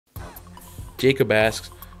Jacob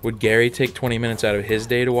asks, would Gary take 20 minutes out of his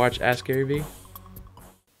day to watch Askgaryvee?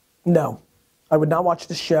 No, I would not watch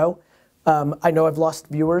the show. I know I've lost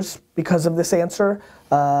viewers because of this answer.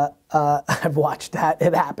 I've watched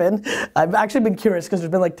it happen. I've actually been curious because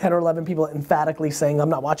there's been like 10 or 11 people emphatically saying I'm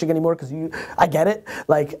not watching anymore because I get it.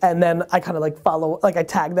 Like, and then I kind of like follow, like I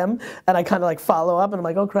tag them and I kind of like follow up and I'm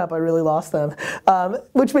like, oh crap, I really lost them.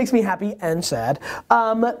 Which makes me happy and sad.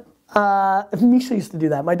 Misha used to do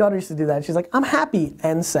that. My daughter used to do that. She's like, I'm happy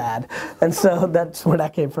and sad. And so that's where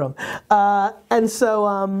that came from. The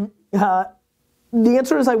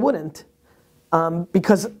answer is I wouldn't.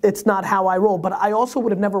 Because it's not how I roll, but I also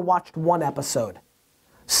would have never watched one episode.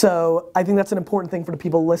 So I think that's an important thing for the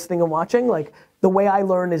people listening and watching. Like, the way I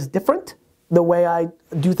learn is different. The way I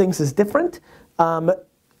do things is different. And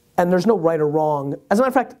there's no right or wrong. As a matter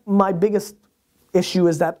of fact, my biggest issue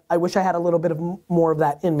is that I wish I had a little bit of more of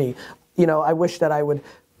that in me. You know, I wish that I would,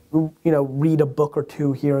 you know, read a book or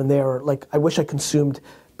two here and there. Like, I wish I consumed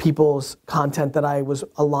people's content that I was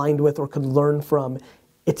aligned with or could learn from.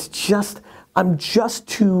 It's just, I'm just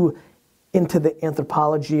too into the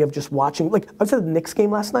anthropology of just watching. Like, I was at the Knicks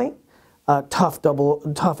game last night. Tough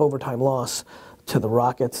overtime loss to the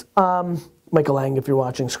Rockets. Michael Lang, if you're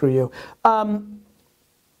watching, screw you.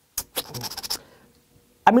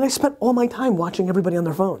 I mean, I spent all my time watching everybody on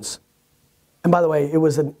their phones. And by the way, it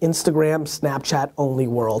was an Instagram, Snapchat only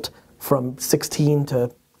world from 16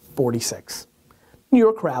 to 46. New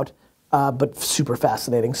York crowd. But super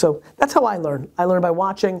fascinating. So that's how I learn. I learn by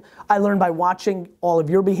watching. I learn by watching all of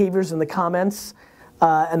your behaviors in the comments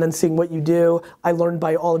and then seeing what you do. I learned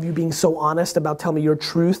by all of you being so honest about telling me your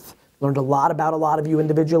truth. Learned a lot about a lot of you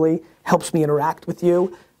individually. Helps me interact with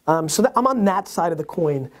you. So that I'm on that side of the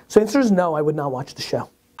coin. So the answer is no, I would not watch the show.